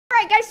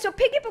Alright guys, so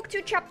Piggy Book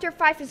 2 Chapter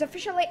 5 is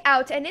officially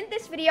out, and in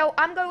this video,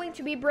 I'm going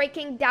to be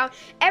breaking down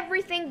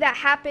everything that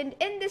happened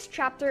in this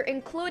chapter,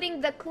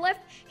 including the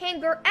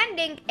cliffhanger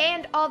ending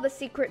and all the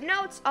secret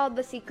notes, all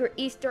the secret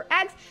Easter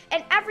eggs,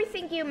 and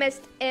everything you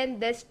missed in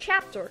this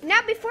chapter.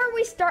 Now, before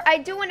we start, I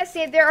do want to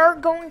say there are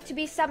going to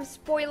be some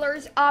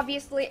spoilers,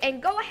 obviously,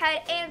 and go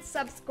ahead and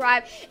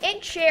subscribe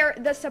and share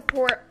the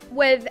support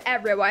with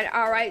everyone,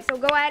 alright? So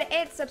go ahead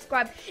and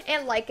subscribe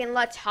and like, and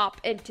let's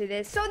hop into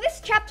this. So this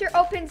chapter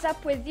opens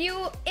up with you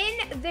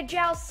in the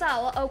jail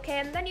cell, okay,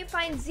 and then you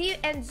find Z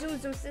and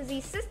Zuzu,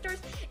 Z's sisters,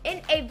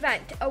 in a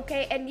vent,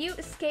 okay, and you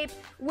escape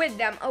with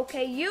them,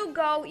 okay. You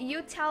go,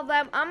 you tell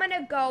them, I'm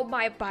gonna go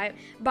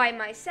by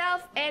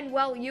myself, and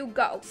well, you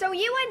go. So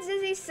you and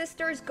Zizzy's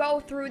sisters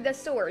go through the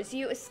sewers,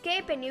 you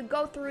escape, and you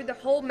go through the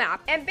whole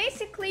map, and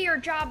basically your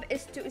job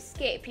is to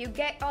escape. You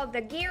get all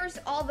the gears,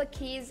 all the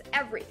keys,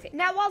 everything.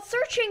 Now, while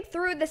searching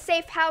through the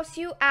safe house,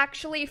 you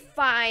actually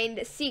find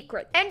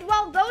secrets, and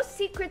while those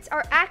secrets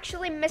are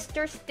actually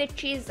Mr.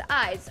 Stitchy's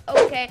eyes,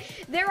 okay,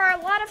 there are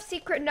a lot of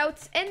secret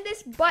notes in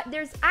this, but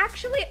there's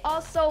actually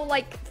also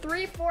like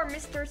 3-4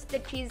 Mr.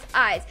 Stitchy's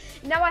eyes.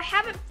 Now, I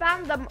haven't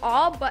found them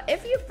all, but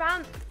if you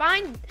found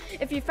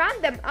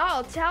them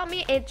all, tell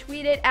me and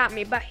tweet it at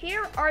me. But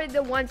here are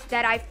the ones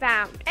that I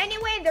found.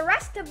 Anyway, the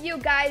rest of you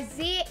guys,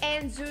 Z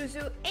and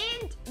Zuzu,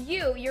 and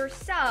you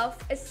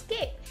yourself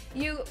escape.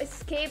 You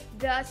escape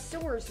the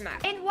sewers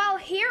map. And while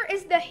here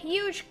is the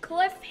huge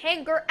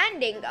cliffhanger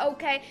ending,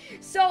 okay,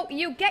 so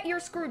you get your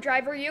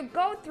screwdriver, you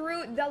go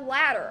through the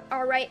ladder,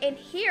 all right, and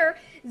here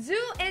Zoo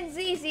and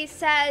Zizi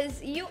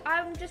says,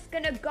 I'm just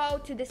gonna go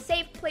to the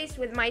safe place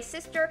with my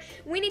sister.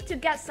 We need to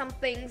get some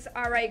things,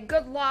 all right,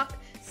 good luck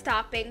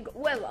stopping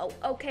Willow.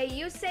 Okay,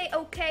 you say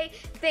okay,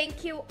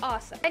 thank you,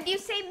 awesome, and you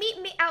say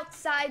meet me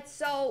outside.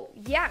 So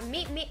yeah,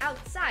 meet me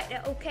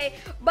outside, okay,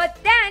 but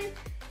then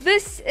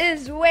this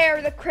is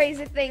where the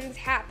crazy things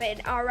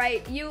happen, all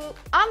right? You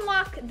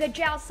unlock the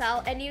jail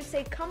cell and you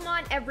say, come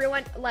on,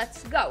 everyone,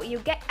 let's go. You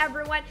get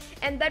everyone,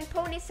 and then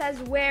Pony says,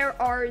 where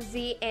are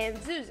Z and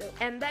Zuzu?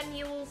 And then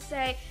you will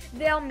say,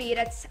 they'll meet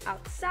us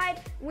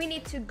outside. We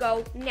need to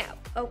go now,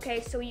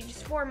 okay? So you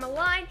just form a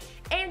line,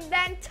 and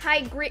then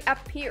Tigry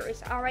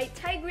appears, all right?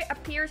 Tigry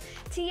appears,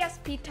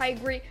 TSP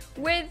Tigry,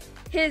 with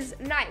his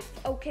knife,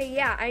 okay?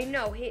 Yeah, I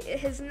know,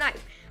 his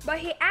knife. But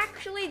he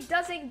actually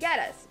doesn't get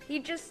us. He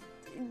just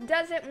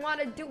doesn't want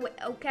to do it,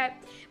 okay?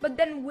 But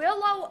then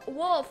Willow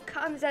Wolf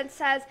comes and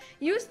says,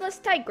 useless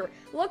tiger,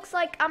 looks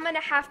like I'm gonna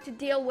have to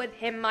deal with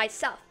him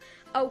myself,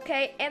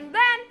 okay? And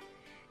then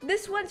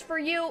this one's for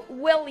you,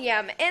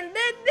 William, and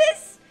then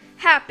this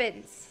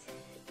happens.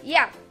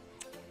 Yeah,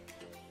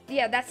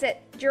 that's it.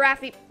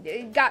 Giraffe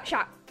got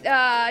shot.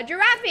 Giraffe,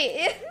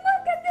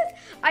 look at this.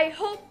 I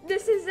hope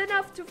this is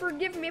enough to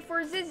forgive me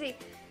for Zizzy.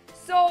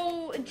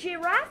 So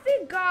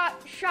Giraffe got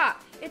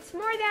shot. It's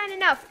more than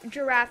enough,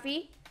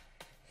 Giraffe.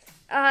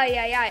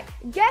 Yeah.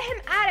 Get him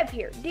out of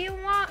here.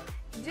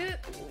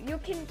 You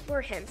can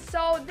for him.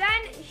 So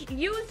then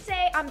you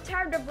say, I'm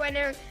tired of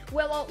winning,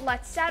 Willow,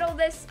 let's settle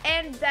this.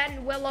 And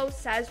then Willow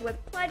says, with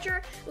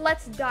pleasure,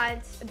 let's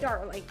dance,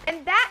 darling.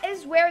 And that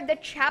is where the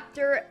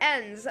chapter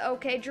ends,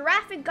 okay?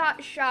 Giraffe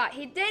got shot.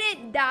 He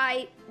didn't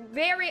die.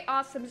 Very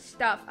awesome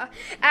stuff.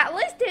 At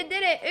least he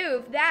didn't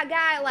oof. That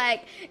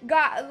guy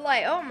got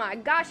oh my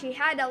gosh, he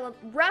had a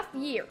rough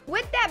year.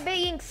 With that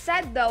being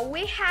said though,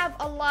 we have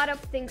a lot of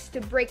things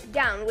to break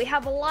down. We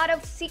have a lot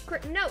of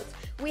secret notes.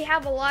 We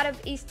have a lot of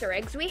Easter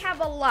eggs. We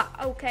have a lot,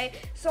 okay?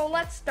 So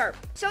let's start.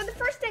 So the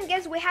first thing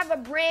is we have a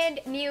brand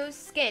new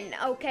skin,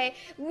 okay?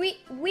 We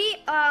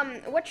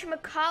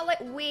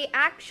whatchamacallit, we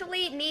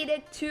actually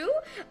needed 2,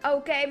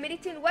 okay?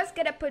 Meditune was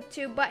gonna put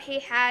 2, but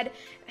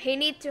he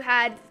need to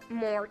have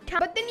more time.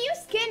 But the new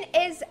skin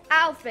is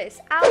Alphys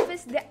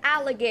the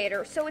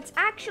alligator. So it's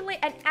actually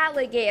an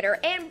alligator.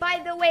 And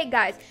by the way,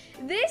 guys,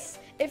 this,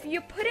 if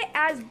you put it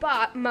as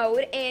bot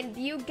mode and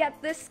you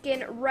get this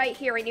skin right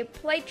here and you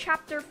play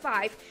chapter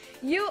 5,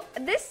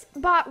 this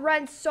bot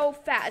runs so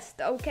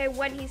fast, okay?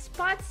 When he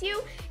spots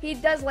you, he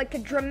does like a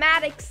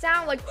dramatic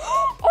sound like,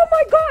 oh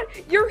my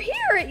god, you're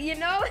here, you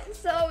know?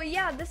 So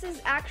yeah, this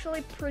is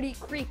actually pretty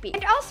creepy.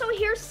 And also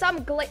here's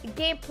some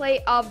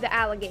gameplay of the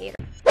alligator.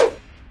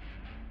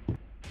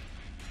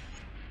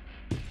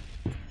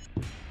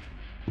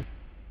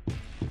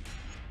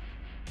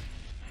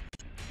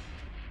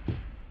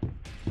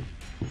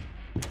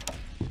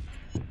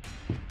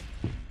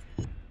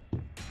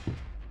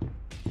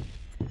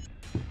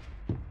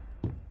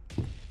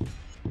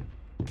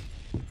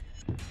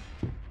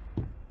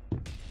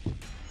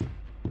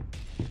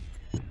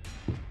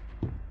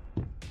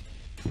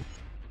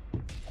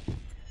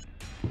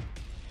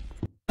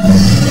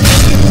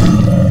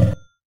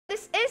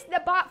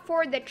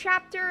 For the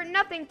chapter,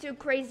 nothing too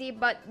crazy,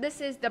 but this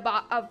is the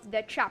bot of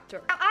the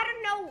chapter.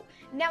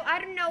 Now I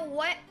don't know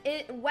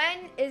when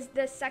is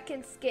the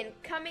second skin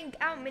coming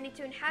out.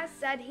 Minitoon has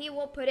said he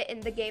will put it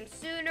in the game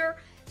sooner,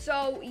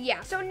 So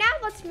yeah, so now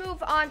let's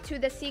move on to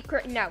the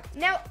secret note.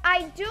 Now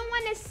I do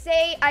want to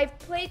say I've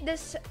played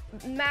this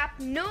map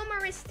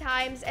numerous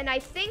times and I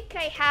think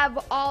I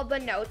have all the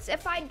notes.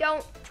 If I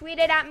don't, tweet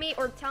it at me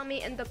or tell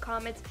me in the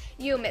comments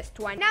you missed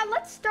one. Now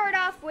let's start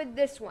off with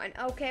this one,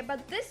 okay?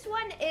 But this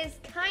one is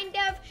kind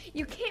of,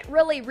 you can't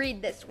really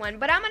read this one,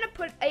 but I'm gonna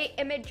put an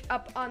image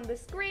up on the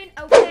screen,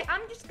 okay?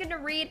 I'm just gonna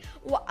read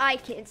what I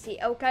can see,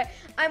 okay?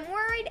 I'm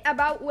worried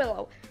about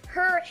Willow.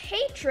 Her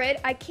hatred,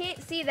 I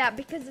can't see that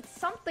because it's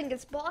something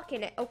is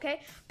blocking it, okay?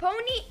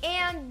 Pony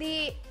and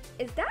the,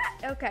 is that?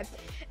 Okay.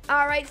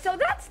 All right, so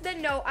that's the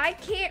note. I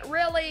can't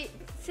really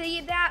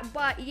see that,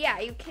 but yeah,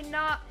 you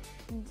cannot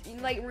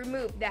like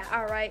remove that.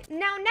 All right,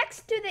 now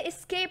next to the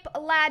escape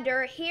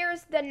ladder,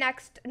 here's the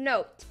next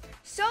note.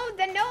 So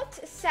the note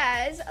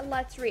says,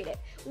 let's read it.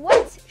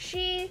 What's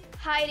she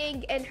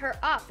hiding in her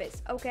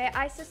office? Okay,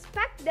 I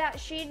suspect that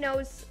she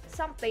knows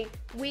something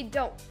we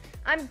don't.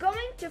 I'm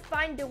going to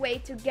find a way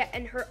to get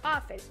in her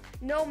office,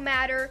 no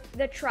matter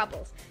the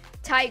troubles.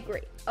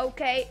 Tigray,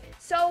 okay?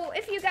 So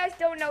if you guys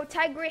don't know,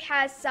 Tigray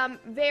has some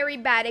very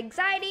bad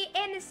anxiety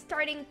and is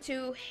starting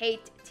to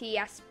hate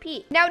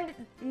TSP.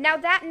 Now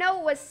that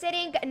note was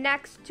sitting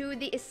next to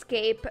the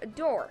escape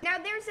door. Now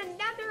there's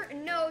another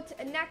note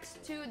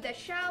next to the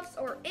shelves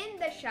or in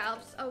the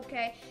shelves,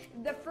 okay?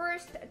 The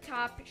first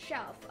top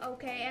shelf,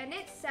 okay? And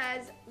it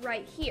says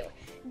right here,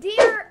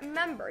 dear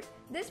members,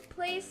 this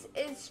place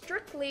is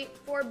strictly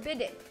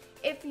forbidden.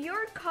 If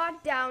you're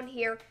caught down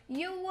here,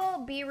 you will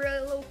be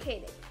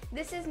relocated.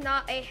 This is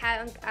not a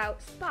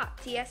hangout spot,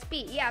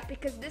 TSP. Yeah,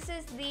 because this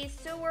is the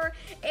sewer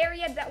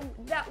area,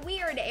 that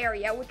weird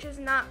area, which is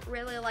not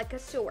really like a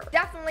sewer.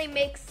 Definitely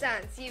makes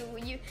sense.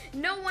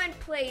 No one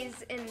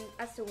plays in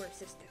a sewer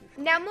system.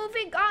 Now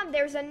moving on,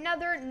 there's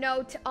another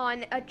note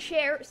on a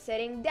chair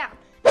sitting down.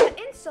 The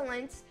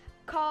insolence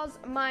calls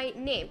my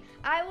name.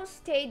 I will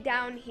stay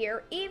down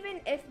here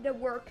even if the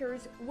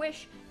workers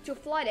wish to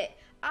flood it.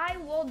 I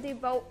will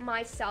devote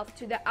myself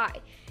to the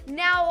eye.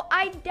 Now,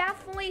 I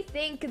definitely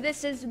think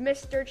this is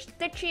Mr.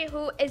 Stitchy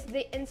who is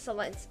the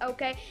insolence,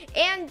 okay?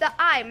 And the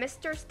eye,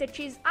 Mr.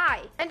 Stitchy's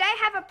eye. And I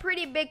have a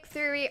pretty big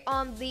theory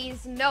on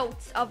these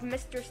notes of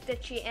Mr.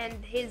 Stitchy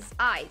and his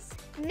eyes.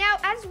 Now,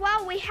 as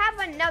well, we have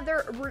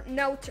another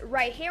note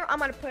right here. I'm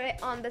gonna put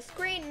it on the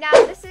screen. Now,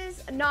 this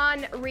is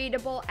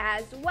non-readable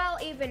as well.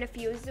 Even if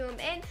you zoom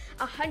in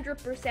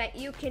 100%,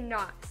 you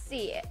cannot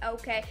see it,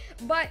 okay?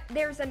 But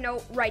there's a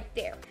note right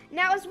there.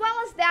 Now, as well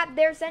as that,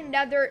 there's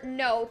another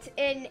note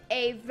in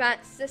a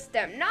vent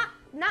system.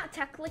 Not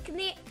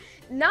technically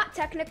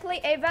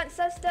a vent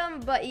system,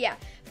 but yeah.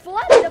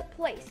 Flood the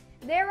place.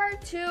 There are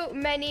too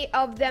many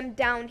of them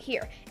down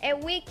here,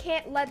 and we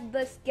can't let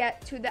this get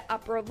to the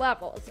upper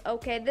levels,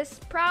 okay? This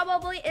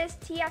probably is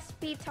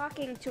TSP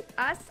talking to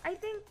us, I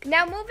think.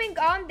 Now, moving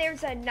on,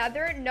 there's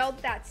another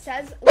note that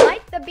says,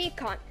 light the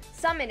beacon,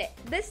 summon it.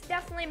 This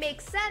definitely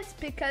makes sense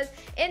because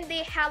in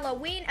the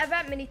Halloween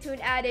event, Minitoon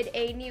added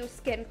a new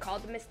skin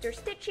called Mr.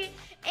 Stitchy,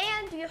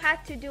 and you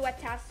had to do a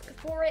task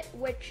for it,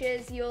 which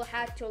is you'll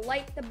have to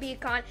light the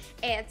beacon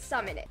and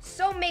summon it.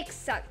 So makes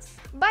sense.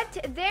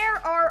 But there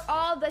are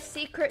all the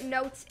secret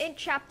notes in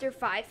chapter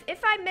 5.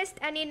 If I missed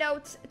any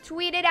notes,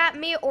 tweet it at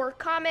me or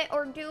comment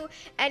or do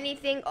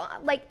anything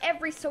like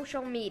every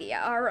social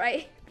media, all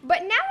right?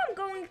 But now I'm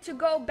going to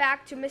go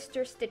back to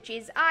Mr.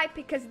 Stitchy's eye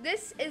because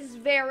this is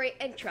very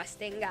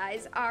interesting,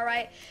 guys, all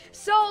right?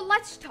 So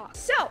let's talk.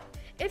 So,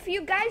 if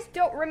you guys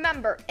don't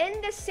remember, in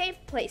the safe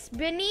place,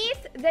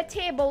 beneath the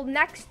table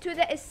next to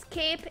the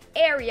escape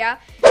area,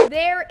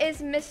 there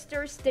is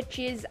Mr.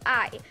 Stitchy's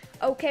eye.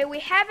 Okay, we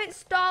haven't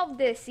solved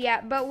this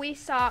yet, but we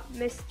saw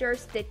Mr.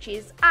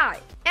 Stitchy's eye.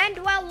 And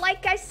well,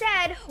 like I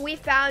said, we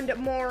found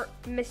more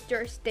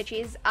Mr.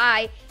 Stitchy's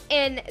eye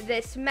in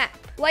this map.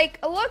 Like,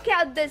 look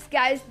at this,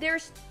 guys.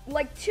 There's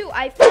like two.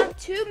 I found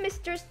two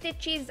Mr.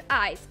 Stitchy's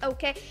eyes,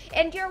 okay?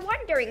 And you're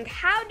wondering,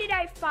 how did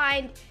I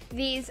find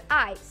these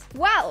eyes?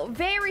 Well,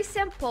 very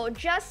simple.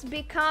 Just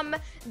become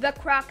the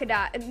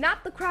crocodile.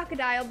 Not the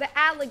crocodile, the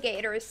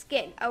alligator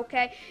skin,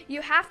 okay?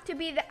 You have to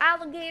be the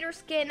alligator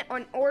skin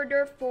in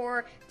order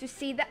to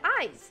see the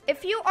eyes.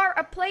 If you are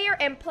a player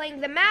and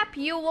playing the map,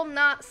 you will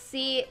not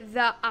see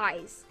the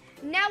eyes.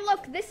 Now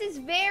look, this is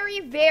very,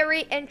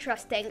 very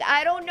interesting.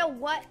 I don't know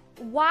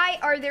why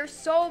are there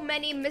so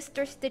many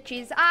Mr.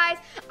 Stitchy's eyes?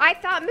 I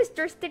thought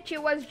Mr.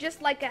 Stitchy was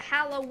just like a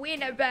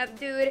Halloween event,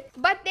 dude.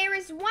 But there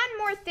is one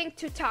more thing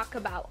to talk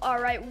about,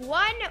 alright?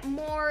 One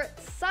more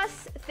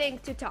sus thing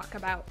to talk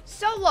about.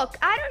 So look,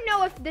 I don't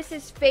know if this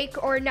is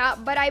fake or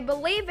not, but I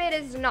believe it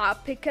is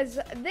not because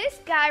this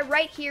guy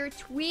right here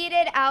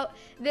tweeted out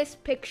this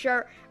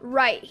picture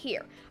right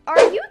here.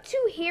 Are you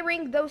two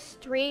hearing those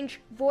strange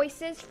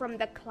voices from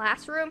the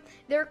classroom?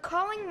 They're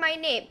calling my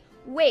name.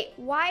 Wait,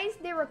 why is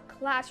there a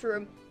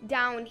classroom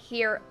down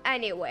here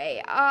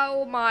anyway?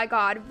 Oh my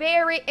god,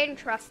 very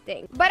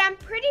interesting. But I'm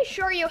pretty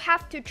sure you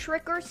have to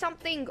trigger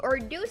something or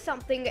do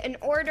something in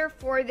order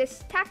for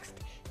this text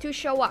to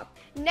show up.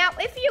 Now,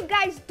 if you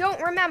guys don't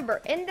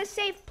remember, in the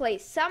safe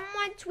place,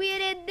 someone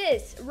tweeted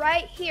this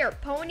right here.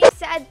 Pony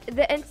said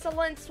the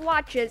insolent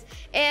swatches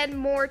and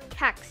more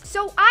text.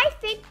 So I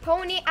think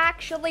Pony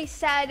actually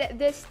said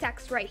this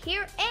text right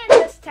here and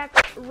this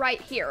text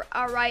right here,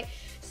 all right?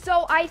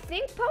 So I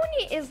think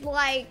Pony is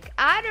like,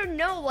 I don't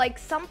know, like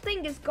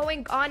something is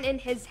going on in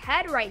his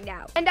head right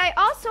now. And I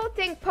also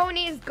think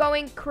Pony is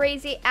going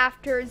crazy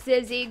after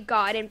Zizzy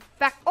got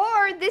infected.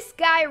 Or this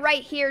guy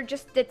right here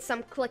just did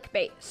some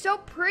clickbait. So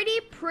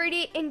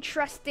pretty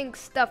interesting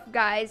stuff,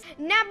 guys.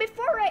 Now,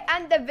 before I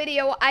end the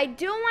video, I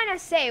do want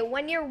to say,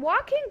 when you're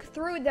walking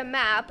through the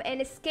map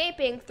and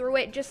escaping through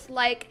it, just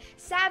like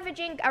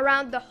savaging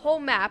around the whole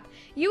map,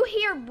 you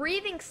hear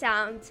breathing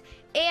sounds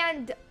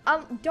and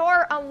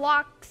door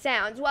unlock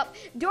sounds. Well,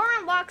 door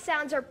unlock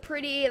sounds are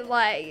pretty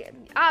like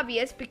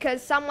obvious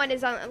because someone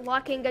is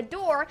unlocking a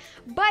door,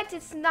 but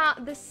it's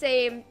not the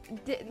same,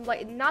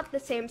 like not the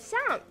same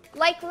sound.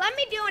 Like, let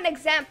me do an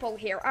example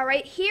here. All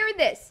right, hear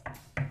this.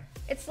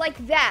 It's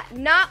like that,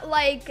 not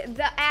like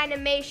the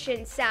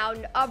animation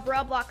sound of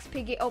Roblox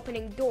Piggy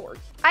opening doors.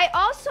 I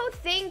also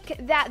think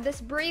that this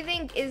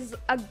breathing is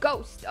a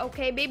ghost,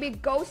 okay? Maybe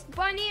Ghost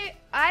Bunny?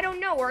 I don't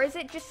know, or is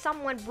it just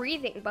someone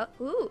breathing? But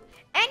ooh.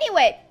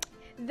 Anyway,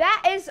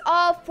 that is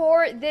all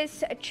for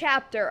this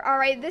chapter. All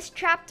right, this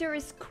chapter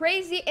is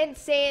crazy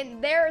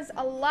insane. There's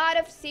a lot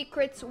of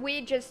secrets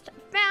we just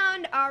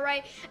found. All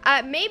right,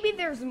 maybe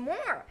there's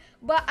more,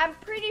 but I'm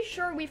pretty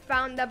sure we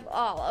found them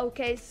all.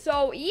 Okay,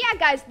 so yeah,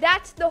 guys,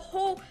 that's the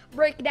whole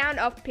breakdown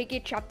of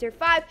Piggy chapter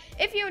 5.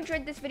 If you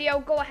enjoyed this video,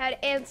 go ahead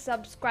and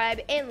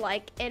subscribe and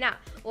like, and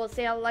we'll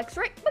see you next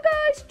week. Bye,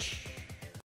 guys.